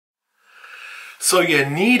So you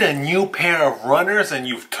need a new pair of runners and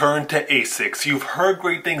you've turned to Asics. You've heard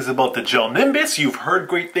great things about the Gel-Nimbus, you've heard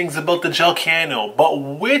great things about the Gel-Kayano, but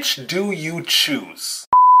which do you choose?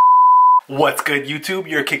 What's good YouTube?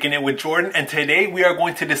 You're kicking it with Jordan, and today we are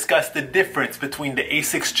going to discuss the difference between the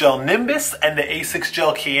Asics Gel-Nimbus and the Asics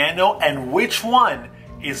Gel-Kayano and which one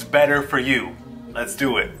is better for you. Let's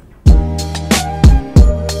do it.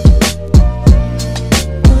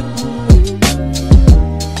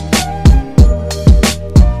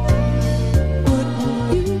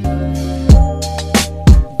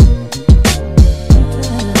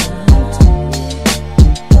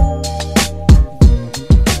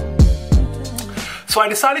 So I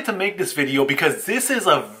decided to make this video because this is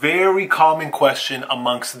a very common question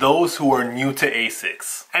amongst those who are new to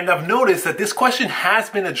Asics. And I've noticed that this question has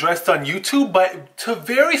been addressed on YouTube, but to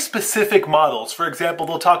very specific models. For example,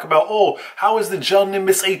 they'll talk about, oh, how is the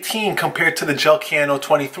Gel-Nimbus 18 compared to the Gel-Kayano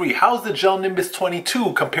 23? How is the Gel-Nimbus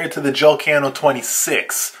 22 compared to the Gel-Kayano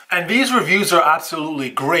 26? And these reviews are absolutely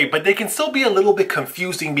great, but they can still be a little bit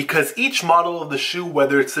confusing because each model of the shoe,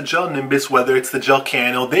 whether it's the Gel-Nimbus, whether it's the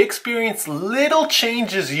Gel-Kayano, they experience little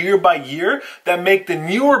changes year by year that make the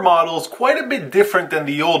newer models quite a bit different than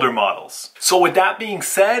the older models. So with that being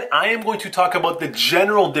said, I am going to talk about the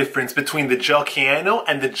general difference between the Gel-Kayano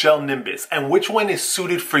and the Gel-Nimbus and which one is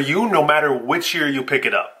suited for you no matter which year you pick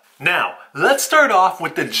it up. Now, let's start off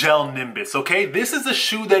with the Gel-Nimbus, okay? This is a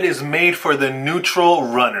shoe that is made for the neutral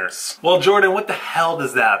runners. Well, Jordan, what the hell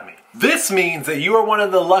does that mean? This means that you are one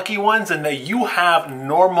of the lucky ones and that you have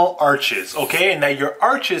normal arches, okay? And that your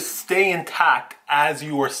arches stay intact as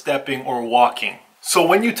you are stepping or walking. So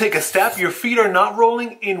when you take a step, your feet are not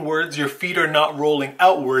rolling inwards, your feet are not rolling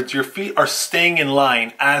outwards, your feet are staying in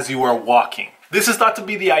line as you are walking. This is thought to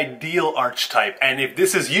be the ideal arch type, and if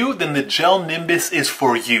this is you, then the Gel-Nimbus is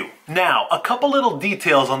for you. Now, a couple little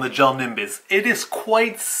details on the Gel-Nimbus. It is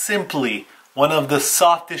quite simply one of the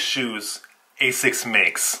softest shoes Asics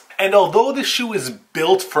makes. And although this shoe is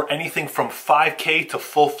built for anything from 5K to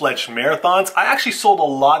full-fledged marathons, I actually sold a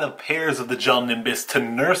lot of pairs of the Gel-Nimbus to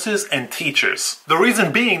nurses and teachers. The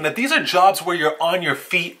reason being that these are jobs where you're on your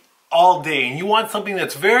feet all day and you want something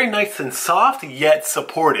that's very nice and soft yet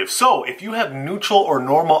supportive. So if you have neutral or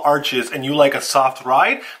normal arches and you like a soft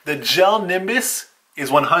ride, the Gel-Nimbus is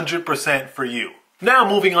 100% for you. Now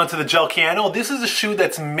moving on to the Gel-Kayano, this is a shoe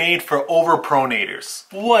that's made for overpronators.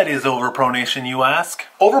 What is overpronation, you ask?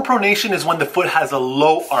 Overpronation is when the foot has a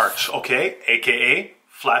low arch, okay? AKA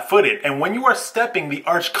flat-footed. And when you are stepping, the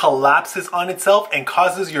arch collapses on itself and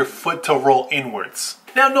causes your foot to roll inwards.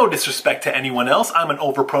 Now, no disrespect to anyone else, I'm an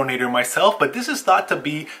overpronator myself, but this is thought to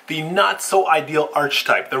be the not so ideal arch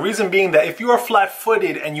type. The reason being that if you are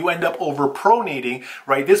flat-footed and you end up overpronating,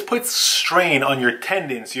 right, this puts strain on your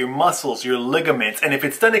tendons, your muscles, your ligaments, and if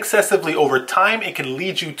it's done excessively over time, it can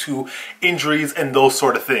lead you to injuries and those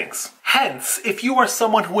sort of things. Hence, if you are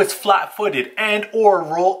someone who is flat-footed and or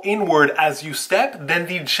roll inward as you step, then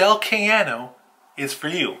the Gel-Kayano is for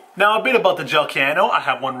you. Now a bit about the Gel-Kayano, I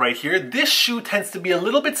have one right here. This shoe tends to be a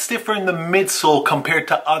little bit stiffer in the midsole compared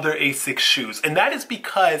to other Asics shoes, and that is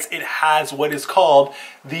because it has what is called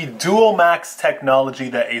the Dual Max technology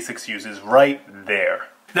that Asics uses right there.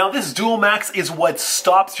 Now this Dual Max is what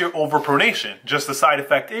stops your overpronation. Just the side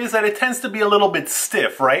effect is that it tends to be a little bit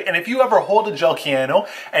stiff, right? And if you ever hold a Gel-Kayano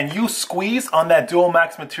and you squeeze on that Dual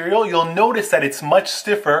Max material, you'll notice that it's much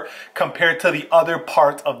stiffer compared to the other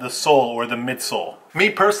part of the sole or the midsole. Me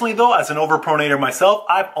personally though, as an overpronator myself,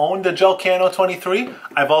 I've owned the Gel-Kayano 23,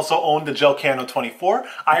 I've also owned the Gel-Kayano 24,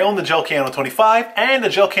 I own the Gel-Kayano 25, and the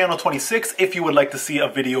Gel-Kayano 26 if you would like to see a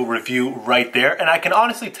video review right there. And I can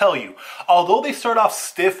honestly tell you, although they start off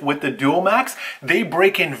stiff with the Dual Max, they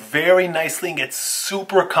break in very nicely and get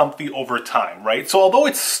super comfy over time, right? So although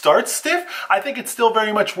it starts stiff, I think it's still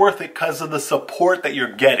very much worth it because of the support that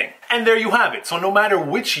you're getting. And there you have it. So no matter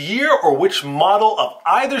which year or which model of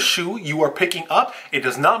either shoe you are picking up, it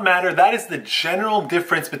does not matter. That is the general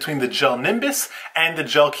difference between the Gel-Nimbus and the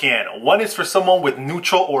Gel-Kayano. One is for someone with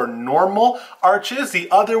neutral or normal arches. The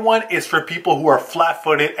other one is for people who are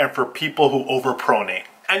flat-footed and for people who overpronate.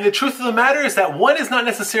 And the truth of the matter is that one is not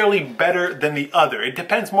necessarily better than the other. It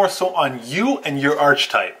depends more so on you and your arch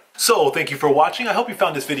type. So thank you for watching. I hope you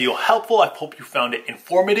found this video helpful. I hope you found it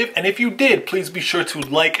informative. And if you did, please be sure to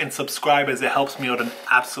like and subscribe as it helps me out an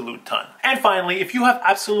absolute ton. And finally, if you have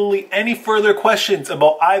absolutely any further questions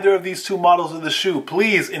about either of these two models of the shoe,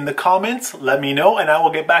 please in the comments, let me know and I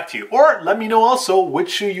will get back to you. Or let me know also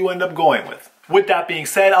which shoe you end up going with. With that being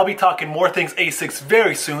said, I'll be talking more things Asics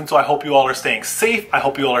very soon, so I hope you all are staying safe, I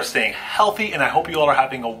hope you all are staying healthy, and I hope you all are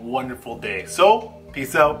having a wonderful day. So,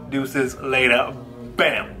 peace out, deuces, later,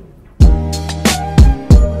 bam.